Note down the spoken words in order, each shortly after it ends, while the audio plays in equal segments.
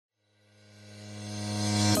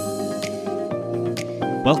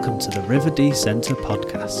Welcome to the River Dee Centre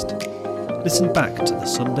podcast. Listen back to the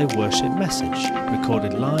Sunday worship message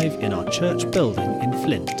recorded live in our church building in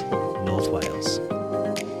Flint, North Wales.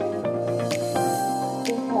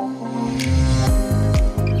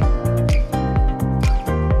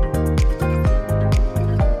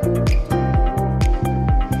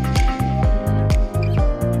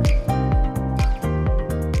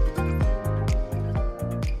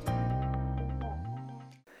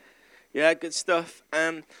 Yeah, good stuff.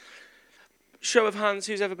 Show of hands,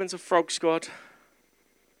 who's ever been to Frog Squad?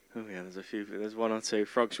 Oh yeah, there's a few. There's one or two.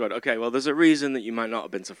 Frog Squad. Okay, well, there's a reason that you might not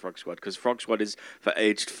have been to Frog Squad, because Frog Squad is for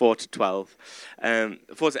aged 4 to 12.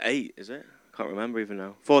 4 to 8, is it? Can't remember even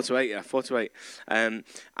now. 4 to 8, yeah, 4 to 8.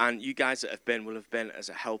 And you guys that have been will have been as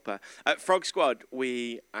a helper. At Frog Squad,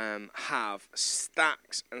 we have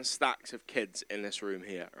stacks and stacks of kids in this room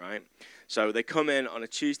here, right? So they come in on a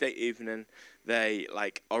Tuesday evening. They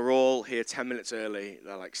are all here 10 minutes early.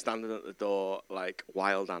 They're standing at the door like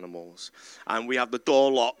wild animals. And we have the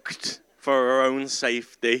door locked for our own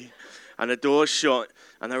safety. And the door's shut.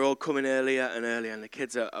 And they're all coming earlier and earlier. And the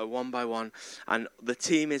kids are one by one. And the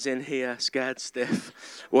team is in here, scared stiff,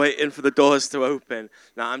 waiting for the doors to open.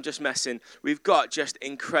 Now, I'm just messing. We've got just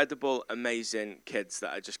incredible, amazing kids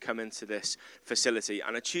that are just coming to this facility.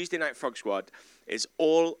 And a Tuesday night Frog Squad is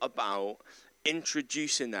all about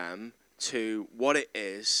introducing them to what it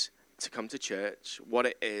is to come to church, what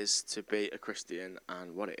it is to be a Christian,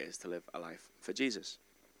 and what it is to live a life for Jesus.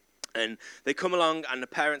 And they come along, and the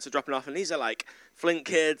parents are dropping off, and these are Flint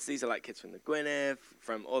kids. These are kids from the Gwynedd,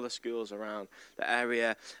 from other schools around the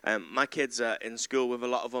area. My kids are in school with a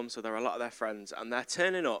lot of them, so there are a lot of their friends, and they're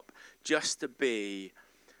turning up just to be,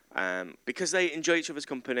 because they enjoy each other's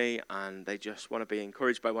company, and they just want to be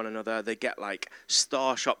encouraged by one another. They get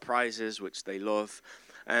Star Shop prizes, which they love.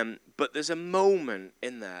 But there's a moment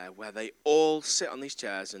in there where they all sit on these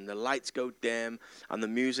chairs and the lights go dim and the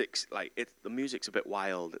music's the music's a bit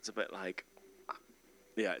wild. It's a bit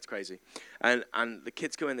it's crazy. And the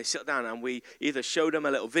kids go in, they sit down, and we either show them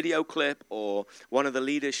a little video clip or one of the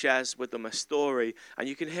leaders shares with them a story, and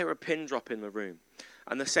you can hear a pin drop in the room.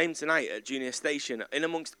 And the same tonight at Junior Station, in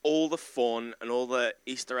amongst all the fun and all the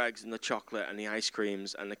Easter eggs and the chocolate and the ice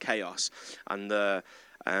creams and the chaos and the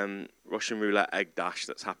Russian roulette egg dash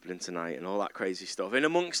that's happening tonight and all that crazy stuff. In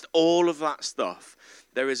amongst all of that stuff,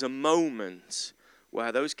 there is a moment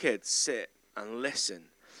where those kids sit and listen.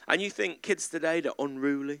 And you think kids today, they're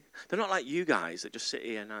unruly. They're not like you guys that just sit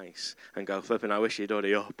here nice and go, flipping, I wish you'd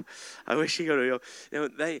already up. I wish you'd already up.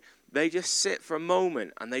 They just sit for a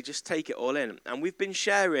moment and they just take it all in. And we've been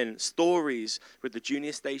sharing stories with the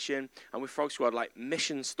Junior Station and with Frog Squad,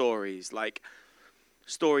 mission stories,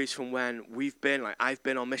 stories from when we've been, I've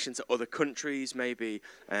been on mission to other countries, maybe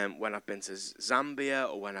when I've been to Zambia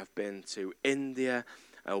or when I've been to India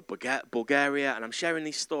or Bulgaria, and I'm sharing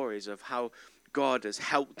these stories of how God has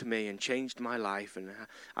helped me and changed my life, and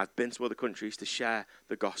I've been to other countries to share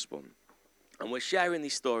the gospel. And we're sharing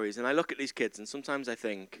these stories, and I look at these kids, and sometimes I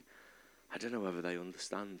think, I don't know whether they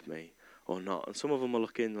understand me or not. And some of them are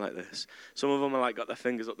looking like this. Some of them are got their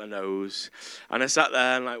fingers up their nose, and I sat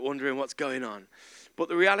there and wondering what's going on. But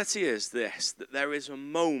the reality is this, that there is a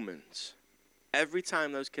moment every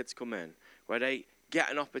time those kids come in where they get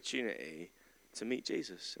an opportunity to meet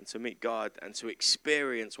Jesus and to meet God and to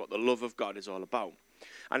experience what the love of God is all about.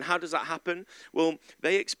 And how does that happen? Well,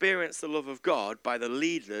 they experience the love of God by the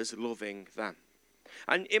leaders loving them.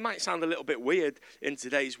 And it might sound a little bit weird in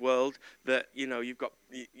today's world that,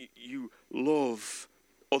 you love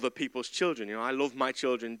other people's children. I love my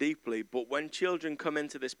children deeply, but when children come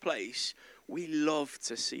into this place, we love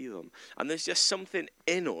to see them. And there's just something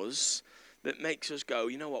in us that makes us go,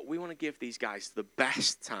 you know what, we want to give these guys the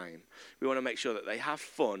best time. We want to make sure that they have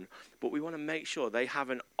fun, but we want to make sure they have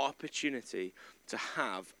an opportunity to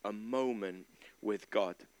have a moment with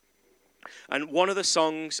God. And one of the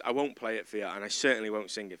songs, I won't play it for you, and I certainly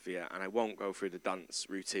won't sing it for you, and I won't go through the dance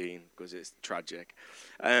routine because it's tragic.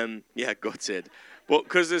 Gutted. But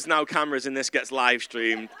because there's now cameras and this gets live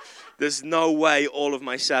streamed, there's no way all of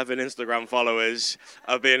my 7 Instagram followers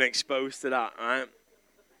are being exposed to that, right?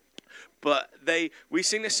 But we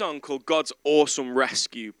sing this song called God's Awesome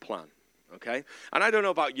Rescue Plan, okay? And I don't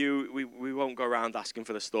know about you, we won't go around asking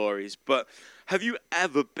for the stories, but have you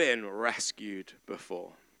ever been rescued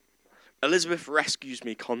before? Elizabeth rescues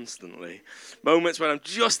me constantly. Moments when I'm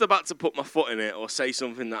just about to put my foot in it or say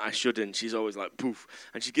something that I shouldn't, she's always like, poof,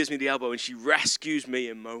 and she gives me the elbow and she rescues me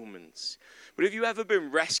in moments. But have you ever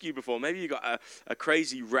been rescued before? Maybe you got a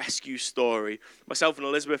crazy rescue story. Myself and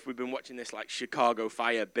Elizabeth, we've been watching this like Chicago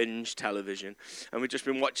Fire binge television, and we've just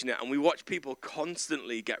been watching it, and we watch people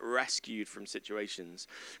constantly get rescued from situations.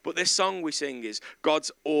 But this song we sing is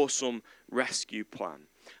God's awesome rescue plan.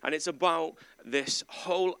 And it's about this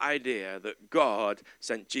whole idea that God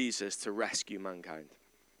sent Jesus to rescue mankind.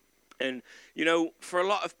 And, you know, for a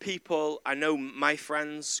lot of people, I know my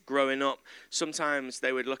friends growing up, sometimes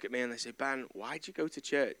they would look at me and they say, Ben, why'd you go to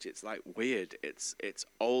church? It's like weird. It's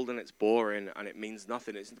old and it's boring and it means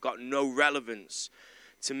nothing. It's got no relevance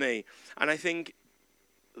to me. And I think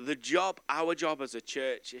our job as a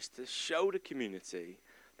church is to show the community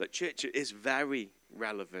that church is very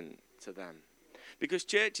relevant to them. Because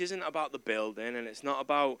church isn't about the building, and it's not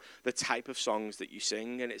about the type of songs that you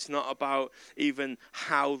sing, and it's not about even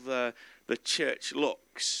how the church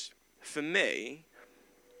looks. For me,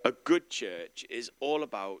 a good church is all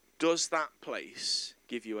about, does that place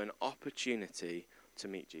give you an opportunity to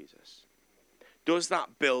meet Jesus? Does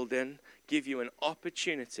that building give you an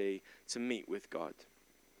opportunity to meet with God?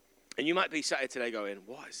 And you might be sat here today going,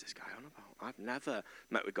 what is this guy on about? I've never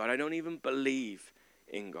met with God. I don't even believe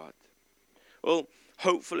in God. Well,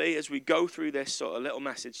 hopefully, as we go through this sort of little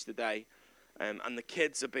message today, and the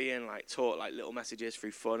kids are being like taught like little messages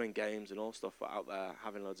through fun and games and all stuff out there,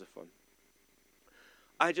 having loads of fun.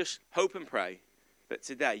 I just hope and pray that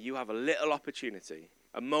today you have a little opportunity,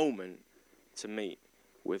 a moment to meet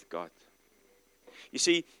with God. You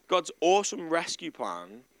see, God's awesome rescue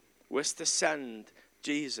plan was to send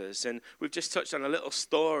Jesus, and we've just touched on a little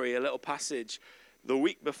story, a little passage the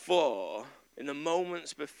week before. In the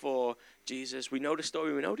moments before Jesus, we know the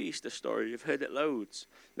story, we know the Easter story, you've heard it loads,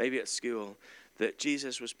 maybe at school, that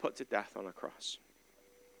Jesus was put to death on a cross.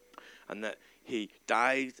 And that he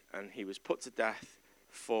died and he was put to death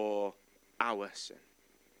for our sin.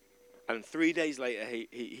 And 3 days later,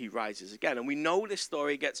 he rises again. And we know this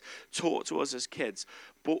story gets taught to us as kids,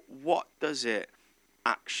 but what does it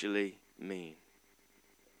actually mean?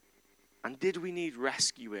 And did we need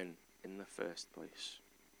rescuing in the first place?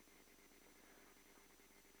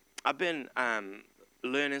 I've been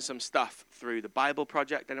learning some stuff through the Bible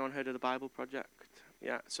Project. Anyone heard of the Bible Project?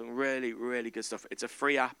 Yeah, some really, really good stuff. It's a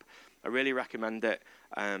free app. I really recommend it.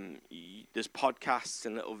 There's podcasts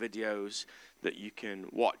and little videos that you can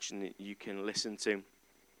watch and that you can listen to.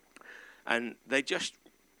 And they just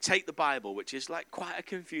take the Bible, which is like quite a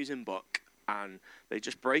confusing book, and they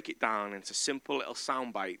just break it down into simple little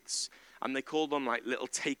sound bites. And they call them like little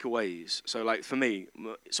takeaways. So like for me,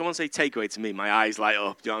 someone say takeaway to me, my eyes light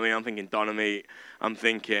up. Do you know what I mean? I'm thinking Dynamite. I'm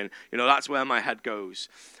thinking, that's where my head goes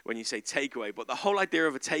when you say takeaway. But the whole idea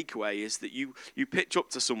of a takeaway is that you pitch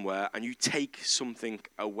up to somewhere and you take something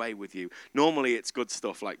away with you. Normally it's good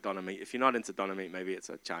stuff like Dynamite. If you're not into Dynamite, maybe it's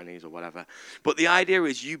a Chinese or whatever. But the idea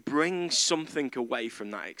is you bring something away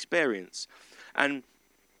from that experience. And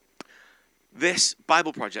this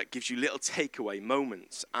Bible Project gives you little takeaway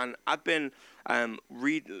moments. And I've been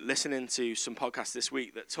listening to some podcasts this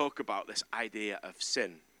week that talk about this idea of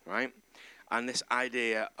sin, right? And this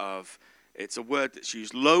idea of, it's a word that's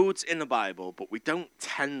used loads in the Bible, but we don't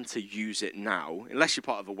tend to use it now, unless you're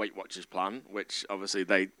part of a Weight Watchers plan, which obviously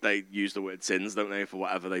they use the word sins, don't they, for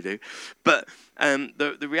whatever they do. But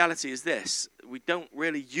the reality is this, we don't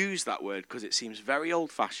really use that word because it seems very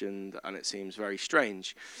old-fashioned and it seems very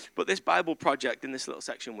strange. But this Bible Project in this little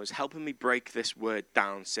section was helping me break this word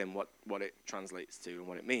down, sin, what it translates to and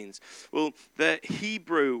what it means. Well, the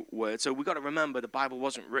Hebrew word, so we've got to remember the Bible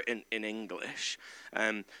wasn't written in English.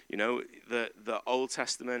 The Old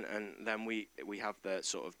Testament, and then we have the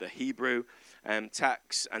sort of the Hebrew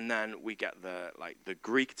text, and then we get the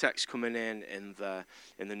Greek text coming in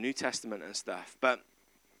the New Testament and stuff. But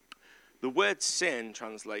the word sin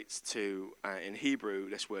translates to in Hebrew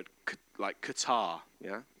this word like katar,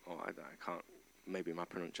 yeah. Or I can't. Maybe my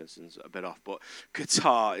pronunciation's a bit off, but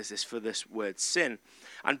katar is this for this word sin,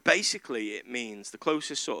 and basically it means the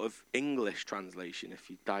closest sort of English translation, if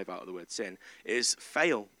you dive out of the word sin, is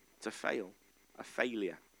fail, to fail, a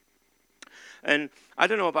failure. And I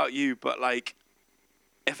don't know about you, but like,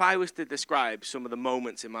 if I was to describe some of the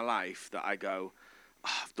moments in my life that I go,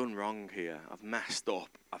 I've done wrong here, I've messed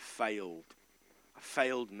up, I've failed. I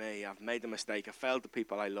failed me, I've made a mistake, I failed the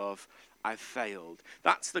people I love, I've failed.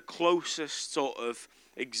 That's the closest sort of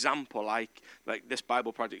example like this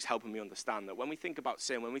Bible Project's helping me understand, that when we think about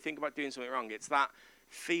sin, when we think about doing something wrong, it's that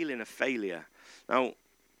feeling of failure. Now,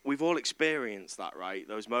 we've all experienced that, right?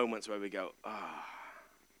 Those moments where we go,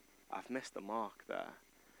 I've missed the mark there.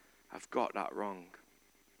 I've got that wrong.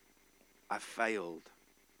 I've failed.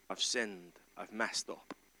 I've sinned. I've messed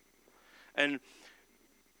up. And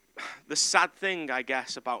the sad thing, I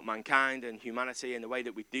guess, about mankind and humanity and the way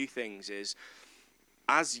that we do things is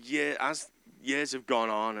as years have gone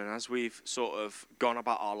on and as we've sort of gone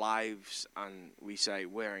about our lives and we say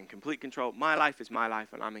we're in complete control, my life is my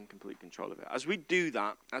life and I'm in complete control of it. As we do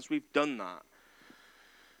that, as we've done that,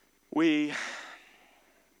 we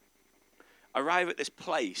arrive at this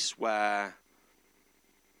place where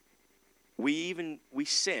we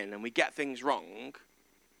sin and we get things wrong,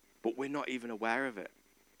 but we're not even aware of it.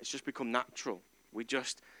 It's just become natural. We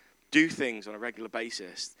just do things on a regular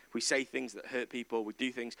basis. We say things that hurt people. We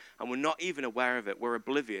do things, and we're not even aware of it. We're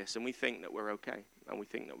oblivious, and we think that we're okay, and we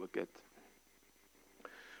think that we're good.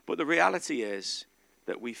 But the reality is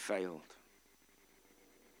that we failed.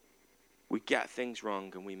 We get things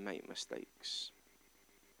wrong, and we make mistakes.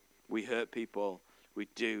 We hurt people. We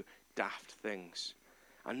do daft things.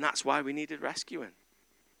 And that's why we needed rescuing.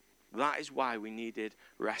 That is why we needed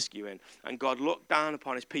rescuing. And God looked down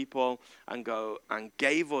upon his people and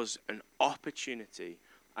gave us an opportunity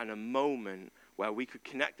and a moment where we could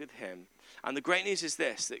connect with him. And the great news is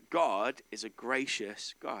this, that God is a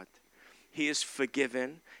gracious God. He is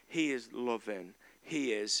forgiving. He is loving.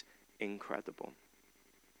 He is incredible.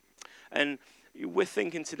 And we're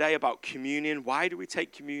thinking today about communion. Why do we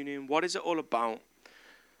take communion? What is it all about?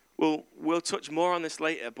 Well, we'll touch more on this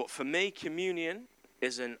later. But for me, communion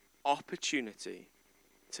is an opportunity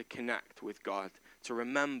to connect with God, to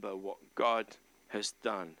remember what God has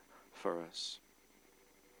done for us.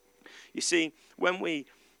 You see, when we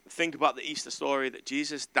think about the Easter story that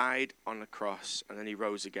Jesus died on the cross and then he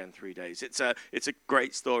rose again 3 days, it's a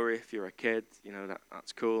great story if you're a kid. You know,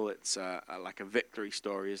 that's cool. It's like a victory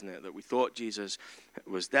story, isn't it? That we thought Jesus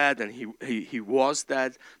was dead and he was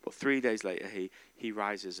dead, but 3 days later he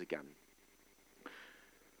rises again.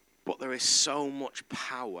 But there is so much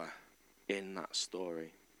power in that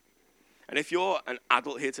story. And if you're an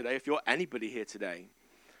adult here today, if you're anybody here today,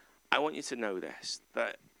 I want you to know this,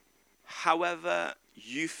 that however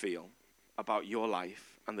you feel about your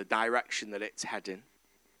life and the direction that it's heading,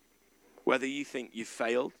 whether you think you've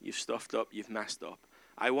failed, you've stuffed up, you've messed up,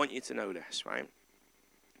 I want you to know this, right?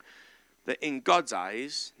 That in God's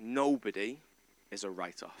eyes, nobody is a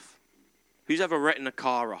write-off. Who's ever written a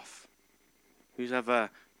car off? Who's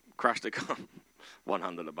ever crashed a car? One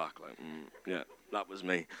hand on the back, like, yeah, that was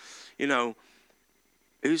me. You know,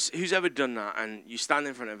 who's ever done that? And you stand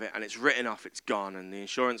in front of it, and it's written off, it's gone, and the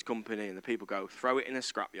insurance company and the people go, throw it in a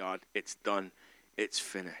scrapyard, it's done, it's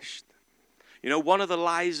finished. You know, one of the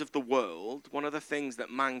lies of the world, one of the things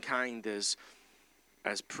that mankind has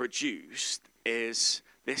produced is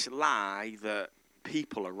this lie that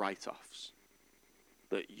people are write-offs,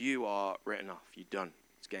 that you are written off, you're done,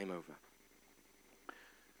 it's game over.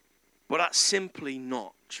 But that's simply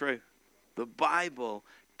not true. The Bible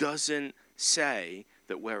doesn't say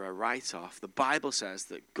that we're a write-off. The Bible says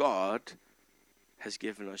that God has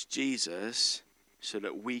given us Jesus so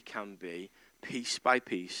that we can be, piece by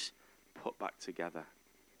piece, put back together.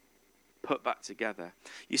 Put back together.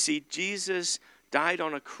 You see, Jesus died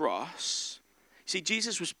on a cross. See,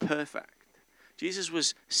 Jesus was perfect. Jesus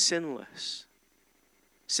was sinless.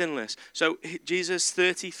 Sinless. So Jesus,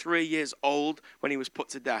 33 years old when he was put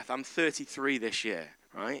to death. I'm 33 this year,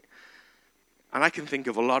 right? And I can think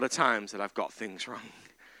of a lot of times that I've got things wrong.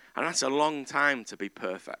 And that's a long time to be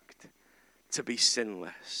perfect, to be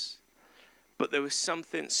sinless. But there was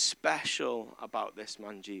something special about this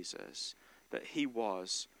man, Jesus, that he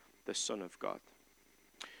was the Son of God.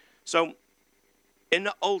 So in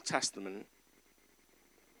the Old Testament,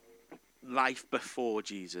 life before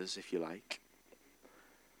Jesus, if you like,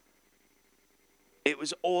 it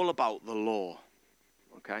was all about the law,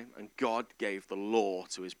 okay? And God gave the law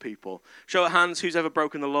to his people. Show of hands, who's ever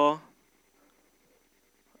broken the law?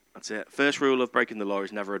 That's it. First rule of breaking the law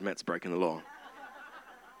is never admit to breaking the law.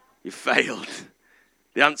 You failed.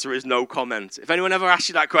 The answer is no comment. If anyone ever asks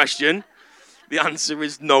you that question, the answer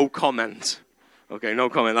is no comment. Okay,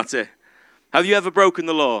 no comment, that's it. Have you ever broken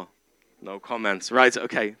the law? No comments. Right,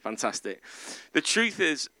 okay, fantastic. The truth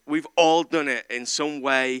is, we've all done it in some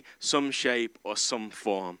way, some shape, or some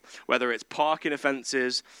form. Whether it's parking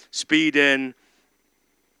offences, speeding,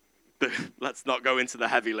 let's not go into the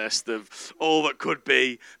heavy list of all that could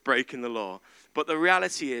be breaking the law. But the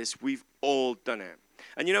reality is, we've all done it.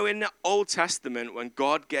 And you know, in the Old Testament, when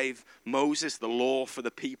God gave Moses the law for the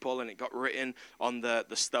people and it got written on the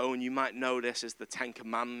stone, you might know this as the Ten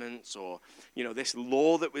Commandments, or, you know, this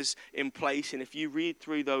law that was in place. And if you read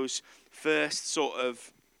through those first sort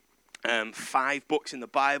of 5 books in the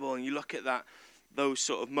Bible, and you look at those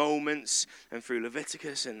sort of moments, and through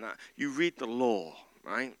Leviticus and that, you read the law,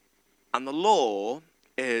 right? And the law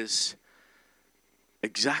is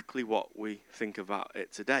exactly what we think about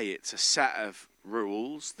it today. It's a set of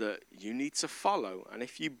rules that you need to follow. And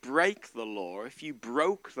if you break the law, if you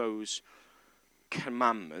broke those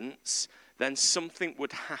commandments, then something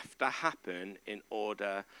would have to happen in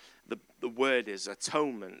order. The word is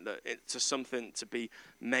atonement, that it's something to be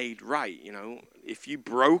made right. You know, if you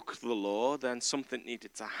broke the law, then something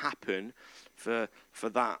needed to happen for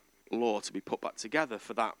that law to be put back together,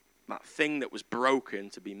 for that thing that was broken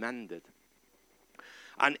to be mended.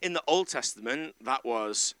 And in the Old Testament, that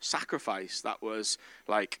was sacrifice. That was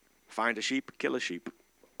like, find a sheep, kill a sheep,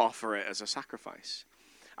 offer it as a sacrifice.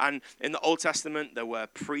 And in the Old Testament, there were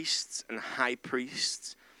priests and high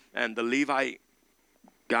priests, and the Levite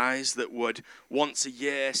guys that would once a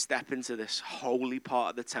year step into this holy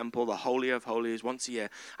part of the temple, the Holy of Holies, once a year,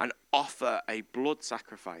 and offer a blood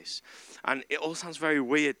sacrifice. And it all sounds very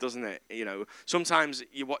weird, doesn't it? You know, sometimes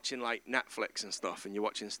you're watching like Netflix and stuff, and you're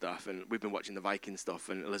watching stuff, and we've been watching the Viking stuff,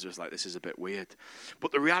 and Elizabeth's like, this is a bit weird.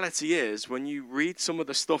 But the reality is, when you read some of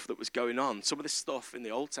the stuff that was going on, some of the stuff in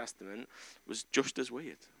the Old Testament was just as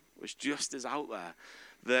weird, was just as out there,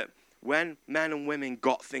 that when men and women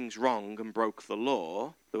got things wrong and broke the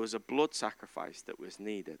law, there was a blood sacrifice that was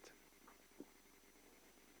needed.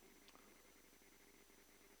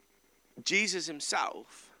 Jesus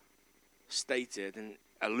himself stated and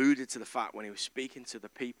alluded to the fact when he was speaking to the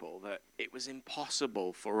people that it was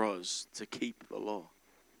impossible for us to keep the law.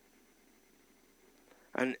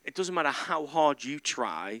 And it doesn't matter how hard you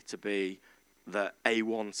try to be the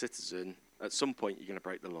A1 citizen, at some point you're going to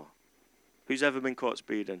break the law. Who's ever been caught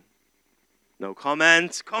speeding? No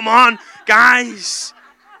comment. Come on, guys.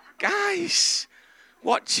 Guys,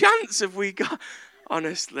 what chance have we got?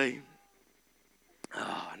 Honestly.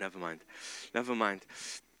 Oh, never mind.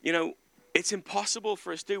 You know, it's impossible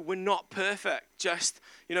for us to do. We're not perfect. Just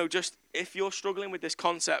if you're struggling with this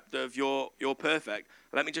concept of you're perfect,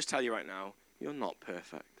 let me just tell you right now, you're not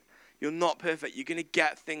perfect. You're not perfect. You're going to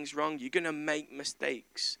get things wrong. You're going to make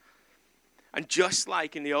mistakes. And just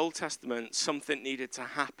like in the Old Testament, something needed to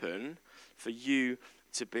happen for you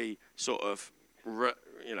to be sort of,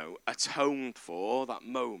 atoned for that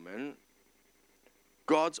moment.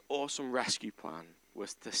 God's awesome rescue plan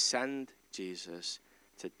was to send Jesus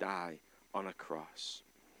to die on a cross.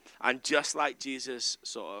 And just like Jesus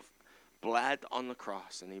sort of bled on the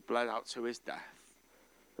cross, and he bled out to his death,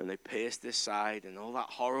 and they pierced his side, and all that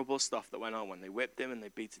horrible stuff that went on when they whipped him and they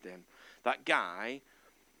beated him, that guy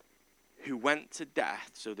who went to death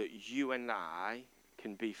so that you and I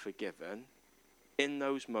can be forgiven, in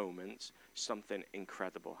those moments, something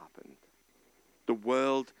incredible happened. The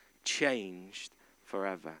world changed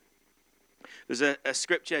forever. There's a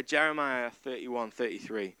scripture, Jeremiah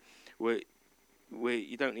 31:33, where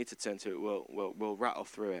you don't need to turn to it. We'll rattle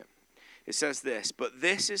through it. It says this: "But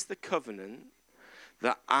this is the covenant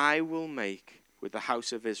that I will make with the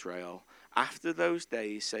house of Israel. After those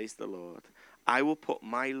days, says the Lord, I will put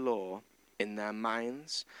my law in their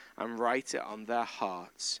minds and write it on their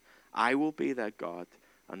hearts. I will be their God,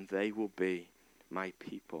 and they will be my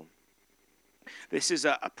people." This is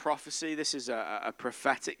a prophecy. This is a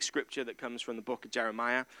prophetic scripture that comes from the book of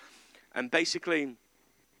Jeremiah. And basically,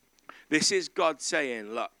 this is God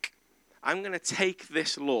saying, look, I'm going to take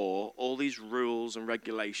this law, all these rules and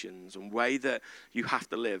regulations and way that you have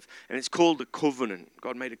to live, and it's called a covenant.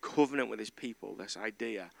 God made a covenant with his people, this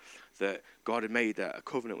idea that God had made a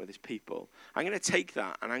covenant with his people. I'm going to take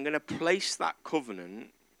that, and I'm going to place that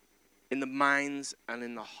covenant in the minds and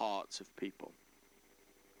in the hearts of people.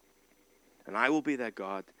 And I will be their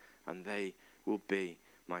God, and they will be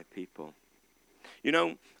my people. You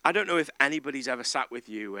know, I don't know if anybody's ever sat with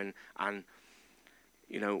you and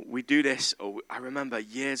we do this. I remember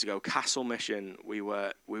years ago, Castle Mission, we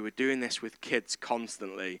were doing this with kids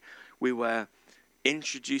constantly. We were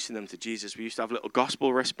introducing them to Jesus. We used to have little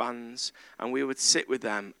gospel wristbands, and we would sit with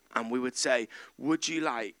them, and we would say, would you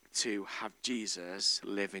like to have Jesus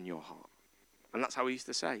live in your heart? And that's how we used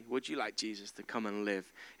to say, would you like Jesus to come and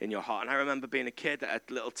live in your heart? And I remember being a kid at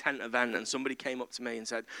a little tent event, and somebody came up to me and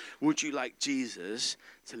said, would you like Jesus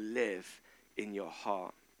to live in your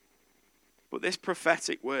heart? But this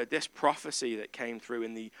prophetic word, this prophecy that came through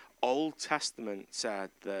in the Old Testament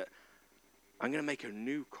said that I'm going to make a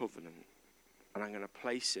new covenant, and I'm going to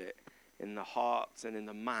place it in the hearts and in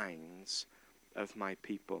the minds of my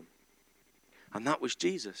people. And that was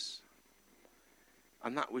Jesus.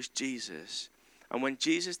 And that was Jesus. And when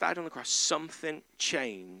Jesus died on the cross, something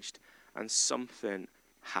changed and something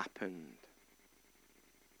happened.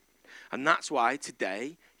 And that's why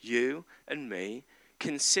today, you and me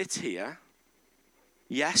can sit here,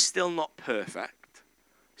 yes, still not perfect,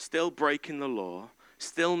 still breaking the law,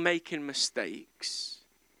 still making mistakes.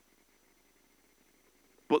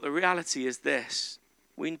 But the reality is this: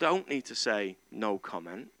 we don't need to say no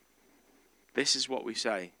comment. This is what we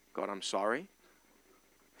say: God, I'm sorry.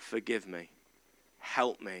 Forgive me.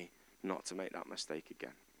 Help me not to make that mistake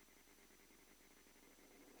again.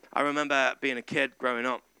 I remember being a kid growing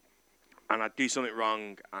up, and I'd do something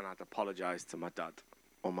wrong, and I'd apologize to my dad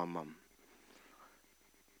or my mum.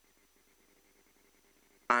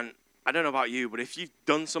 And I don't know about you, but if you've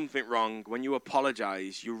done something wrong, when you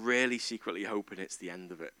apologize, you're really secretly hoping it's the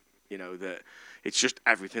end of it. You know, that it's just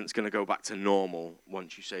everything's going to go back to normal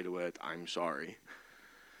once you say the word, I'm sorry.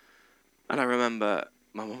 And I remember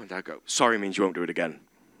my mum and dad go, sorry means you won't do it again.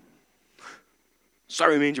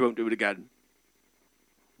 Sorry means you won't do it again.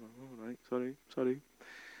 All right, sorry.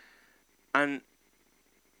 And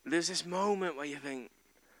there's this moment where you think,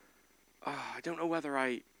 I don't know whether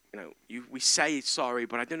we say sorry,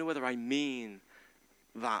 but I don't know whether I mean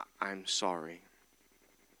that I'm sorry.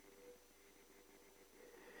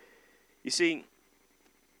 You see,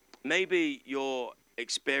 maybe your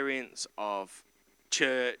experience of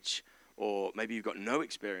church, or maybe you've got no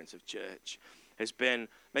experience of church, has been,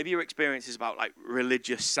 maybe your experience is about like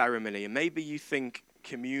religious ceremony, and maybe you think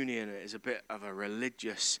communion is a bit of a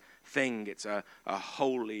religious thing. It's a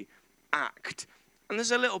holy act. And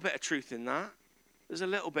there's a little bit of truth in that.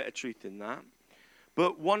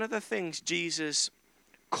 But one of the things Jesus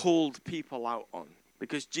called people out on,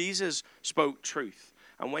 because Jesus spoke truth,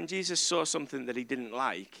 and when Jesus saw something that he didn't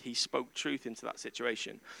like, he spoke truth into that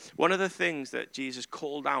situation. One of the things that Jesus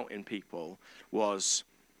called out in people was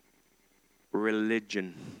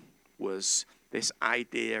religion, was this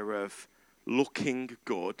idea of looking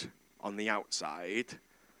good on the outside,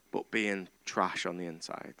 but being trash on the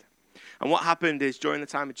inside. And what happened is, during the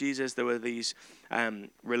time of Jesus, there were these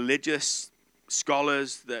religious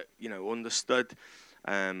scholars that, understood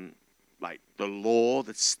like the law,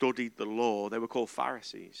 that studied the law. They were called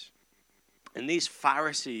Pharisees. And these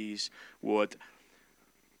Pharisees would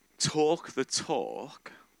talk the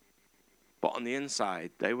talk, but on the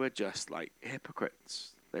inside, they were just like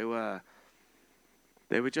hypocrites. They were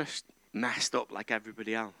just messed up like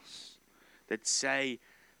everybody else. They'd say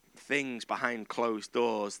things behind closed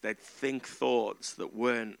doors. They'd think thoughts that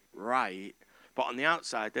weren't right, but on the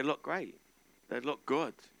outside, they looked great. They looked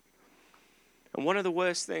good. And one of the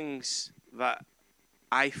worst things that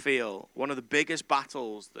I feel, one of the biggest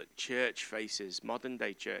battles that church faces, modern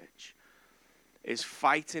day church, is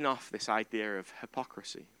fighting off this idea of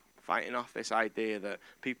hypocrisy, fighting off this idea that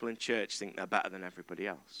people in church think they're better than everybody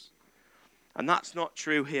else. And that's not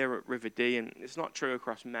true here at River Dee, and it's not true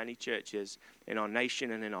across many churches in our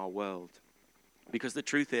nation and in our world. Because the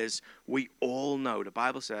truth is, we all know, the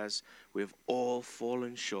Bible says, we've all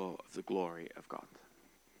fallen short of the glory of God.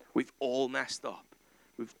 We've all messed up.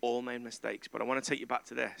 We've all made mistakes. But I want to take you back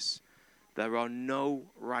to this. There are no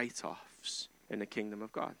write-offs in the kingdom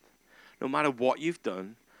of God. No matter what you've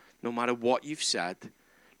done, no matter what you've said,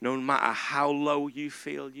 no matter how low you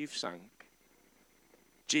feel you've sunk,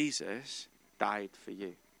 Jesus died for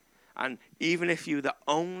you. And even if you're the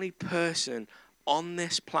only person on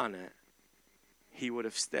this planet, he would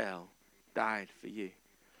have still died for you.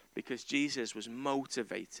 Because Jesus was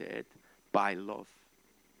motivated by love.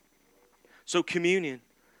 So communion,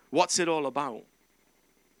 what's it all about?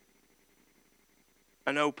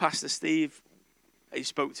 I know Pastor Steve, he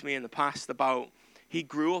spoke to me in the past about, he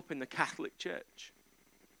grew up in the Catholic Church.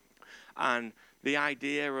 And the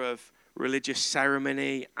idea of religious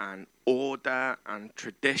ceremony and order and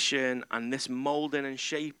tradition and this molding and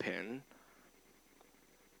shaping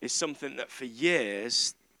is something that for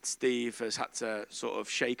years Steve has had to sort of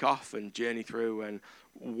shake off and journey through and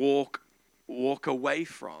walk away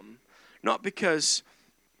from. Not because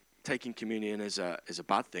taking communion is a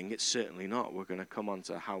bad thing. It's certainly not. We're going to come on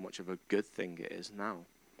to how much of a good thing it is now.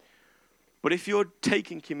 But if you're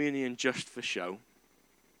taking communion just for show,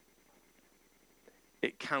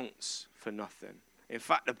 it counts for nothing. In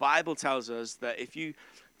fact, the Bible tells us that if you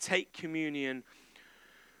take communion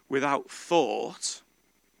without thought,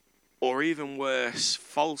 or even worse,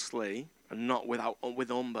 falsely, and not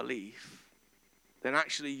with unbelief, then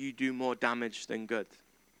actually you do more damage than good.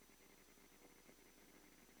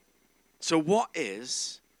 So what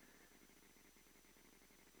is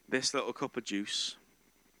this little cup of juice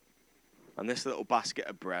and this little basket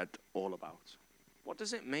of bread all about? What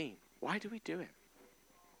does it mean? Why do we do it?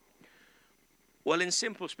 Well, in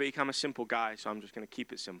simple speak, I'm a simple guy, so I'm just going to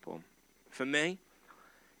keep it simple. For me,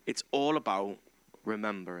 it's all about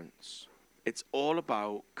remembrance. It's all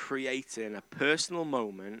about creating a personal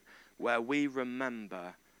moment where we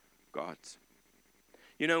remember God.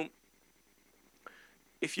 You know,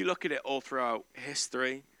 if you look at it all throughout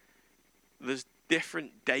history, there's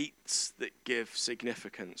different dates that give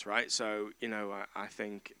significance, right? So, I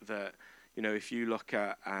think that, if you look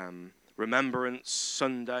at Remembrance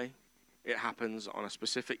Sunday, it happens on a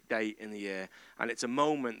specific date in the year, and it's a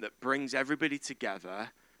moment that brings everybody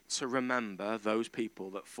together to remember those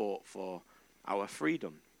people that fought for our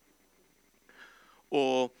freedom.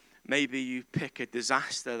 Or maybe you pick a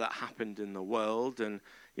disaster that happened in the world, and,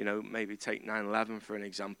 maybe take 9/11 for an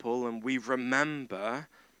example, and we remember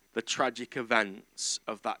the tragic events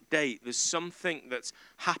of that date. There's something that's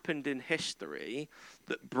happened in history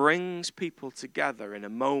that brings people together in a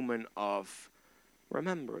moment of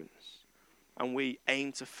remembrance. And we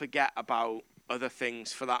aim to forget about other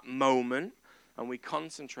things for that moment, and we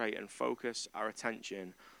concentrate and focus our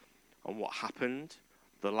attention on what happened,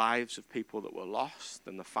 the lives of people that were lost,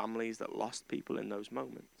 and the families that lost people in those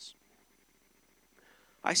moments.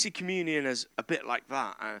 I see communion as a bit like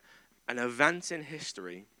that, an event in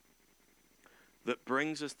history that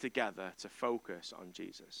brings us together to focus on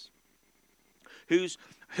Jesus. Who's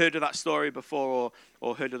heard of that story before,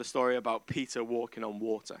 or heard of the story about Peter walking on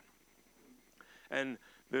water? And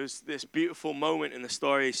there's this beautiful moment in the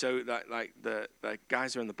story, so that the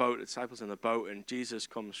guys are in the boat, the disciples are in the boat, and Jesus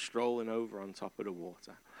comes strolling over on top of the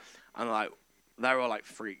water. And they're all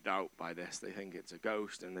freaked out by this. They think it's a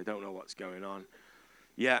ghost and they don't know what's going on.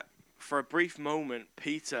 Yet, for a brief moment,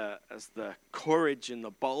 Peter has the courage and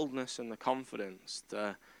the boldness and the confidence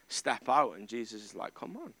to step out. And Jesus is like,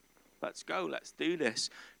 come on, let's go, let's do this.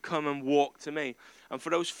 Come and walk to me. And for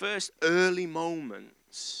those first early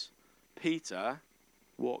moments, Peter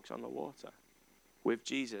walks on the water with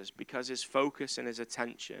Jesus because his focus and his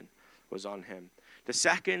attention was on him. The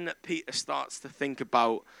second that Peter starts to think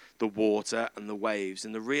about the water and the waves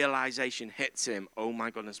and the realization hits him, oh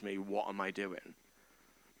my goodness me, what am I doing?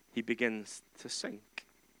 He begins to sink.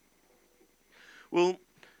 Well,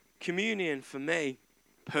 communion for me,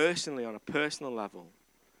 personally, on a personal level,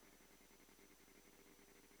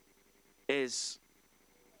 is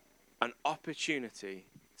an opportunity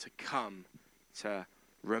to come to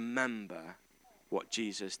remember what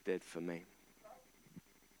Jesus did for me.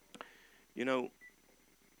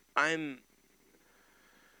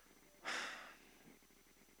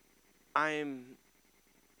 I'm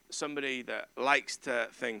somebody that likes to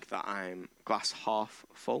think that I'm glass half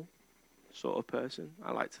full sort of person.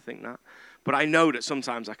 I like to think that. But I know that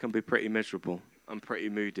sometimes I can be pretty miserable and pretty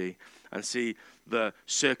moody and see the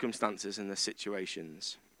circumstances and the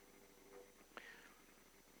situations.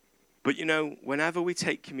 But whenever we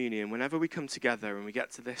take communion, whenever we come together and we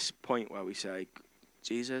get to this point where we say,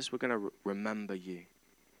 Jesus, we're going to remember you.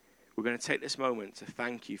 We're going to take this moment to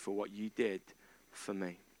thank you for what you did for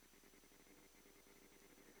me.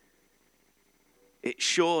 It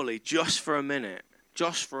surely, just for a minute,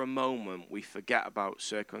 just for a moment, we forget about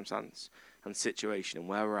circumstance and situation and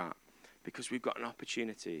where we're at because we've got an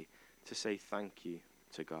opportunity to say thank you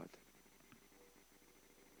to God.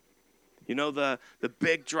 The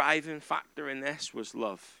big driving factor in this was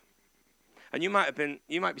love. And you might be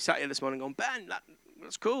sat here this morning going, Ben,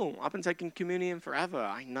 that's cool. I've been taking communion forever.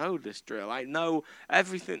 I know this drill. I know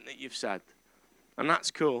everything that you've said. And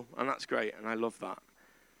that's cool, and that's great, and I love that.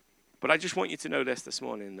 But I just want you to know this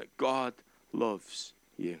morning, that God loves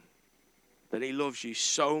you. That he loves you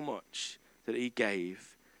so much that he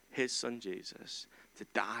gave his son Jesus to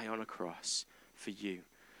die on a cross for you.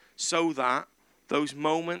 So that those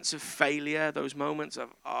moments of failure, those moments of,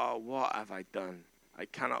 oh, what have I done? I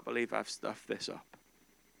cannot believe I've stuffed this up.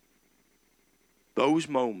 Those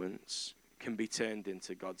moments can be turned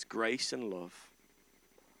into God's grace and love.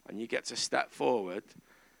 And you get to step forward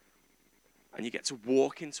and you get to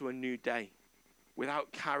walk into a new day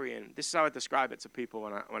without carrying. This is how I describe it to people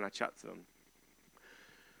when I chat to them.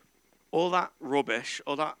 All that rubbish,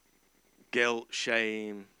 all that guilt,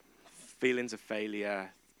 shame, feelings of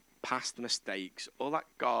failure, past mistakes, all that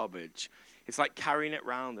garbage, it's like carrying it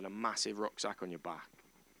around in a massive rucksack on your back.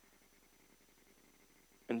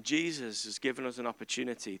 And Jesus has given us an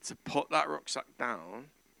opportunity to put that rucksack down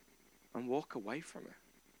and walk away from it.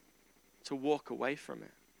 To walk away from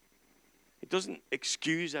it. It doesn't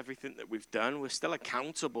excuse everything that we've done. We're still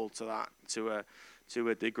accountable to that to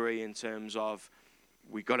a degree in terms of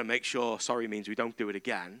we've got to make sure sorry means we don't do it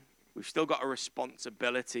again. We've still got a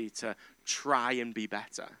responsibility to try and be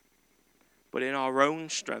better. But in our own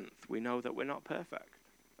strength, we know that we're not perfect.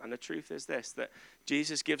 And the truth is this, that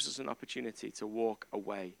Jesus gives us an opportunity to walk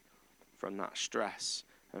away from that stress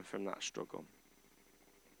and from that struggle.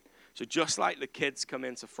 So just like the kids come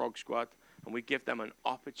into Frog Squad and we give them an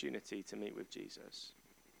opportunity to meet with Jesus,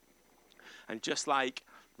 and just like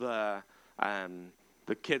the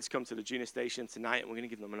kids come to the junior station tonight and we're going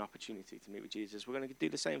to give them an opportunity to meet with Jesus, we're going to do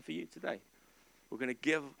the same for you today. We're going to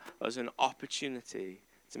give us an opportunity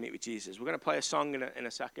to meet with Jesus. We're going to play a song in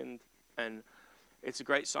a second, and it's a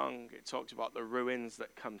great song. It talks about the ruins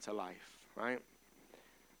that come to life, right?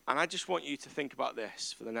 And I just want you to think about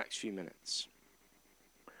this for the next few minutes.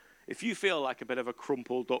 If you feel like a bit of a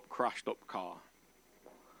crumpled up, crashed up car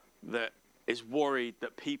that is worried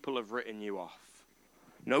that people have written you off,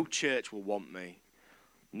 no church will want me,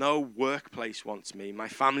 no workplace wants me, my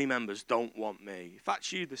family members don't want me. If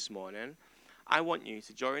that's you this morning, I want you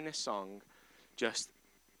to, during this song, just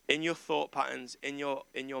in your thought patterns, in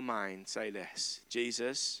your mind, say this: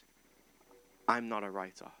 Jesus, I'm not a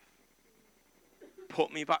write-off.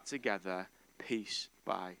 Put me back together piece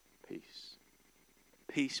by piece.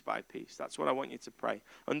 Piece by piece. That's what I want you to pray.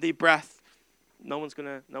 Under your breath, no one's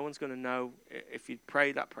gonna know if you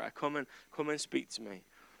pray that prayer. Come and speak to me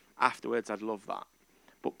afterwards. I'd love that.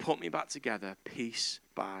 But put me back together piece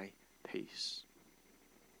by piece.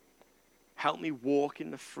 Help me walk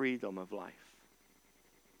in the freedom of life.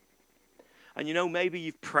 And maybe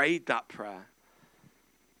you've prayed that prayer.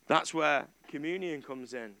 That's where communion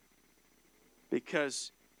comes in.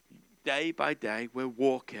 Because day by day, we're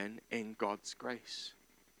walking in God's grace.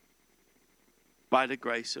 By the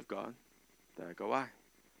grace of God, there go I.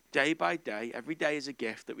 Day by day, every day is a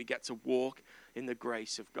gift that we get to walk in the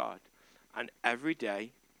grace of God. And every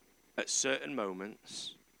day, at certain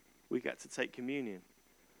moments, we get to take communion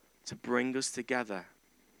to bring us together.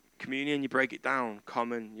 Communion, you break it down,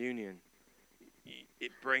 common union.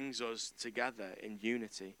 It brings us together in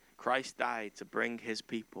unity. Christ died to bring his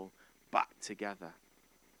people back together.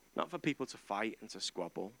 Not for people to fight and to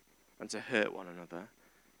squabble and to hurt one another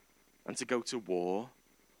and to go to war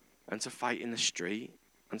and to fight in the street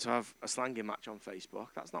and to have a slanging match on Facebook.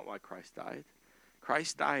 That's not why Christ died.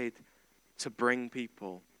 Christ died to bring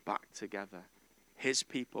people back together. His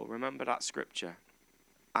people. Remember that scripture.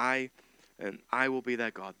 I will be their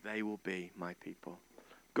God. They will be my people.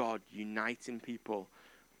 God uniting people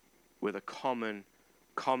with a common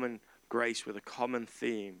grace, with a common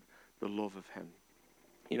theme, the love of him.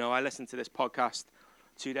 I listened to this podcast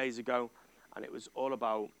 2 days ago, and it was all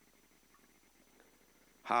about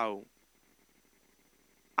how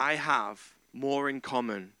I have more in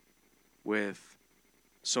common with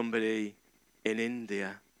somebody in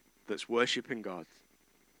India that's worshiping God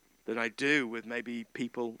than I do with maybe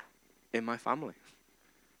people in my family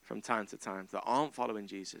from time to time that aren't following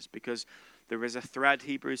Jesus, because there is a thread.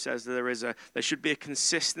 Hebrews says there should be a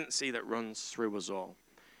consistency that runs through us all,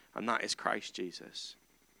 and that is Christ Jesus.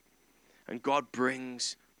 And God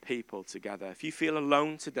brings people together. If you feel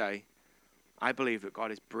alone today, I believe that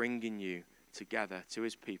God is bringing you together to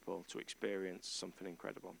his people to experience something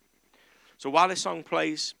incredible. So while this song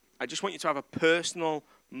plays, I just want you to have a personal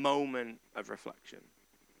moment of reflection.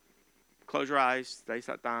 Close your eyes, stay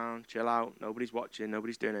sat down, chill out. Nobody's watching,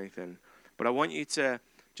 nobody's doing anything. But I want you to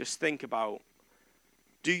just think about,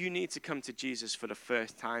 do you need to come to Jesus for the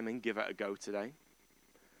first time and give it a go today?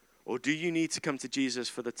 Or do you need to come to Jesus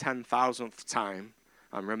for the 10,000th time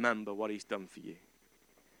and remember what he's done for you?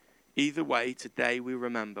 Either way, today we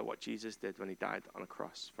remember what Jesus did when he died on a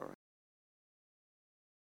cross for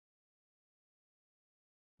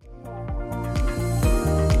us.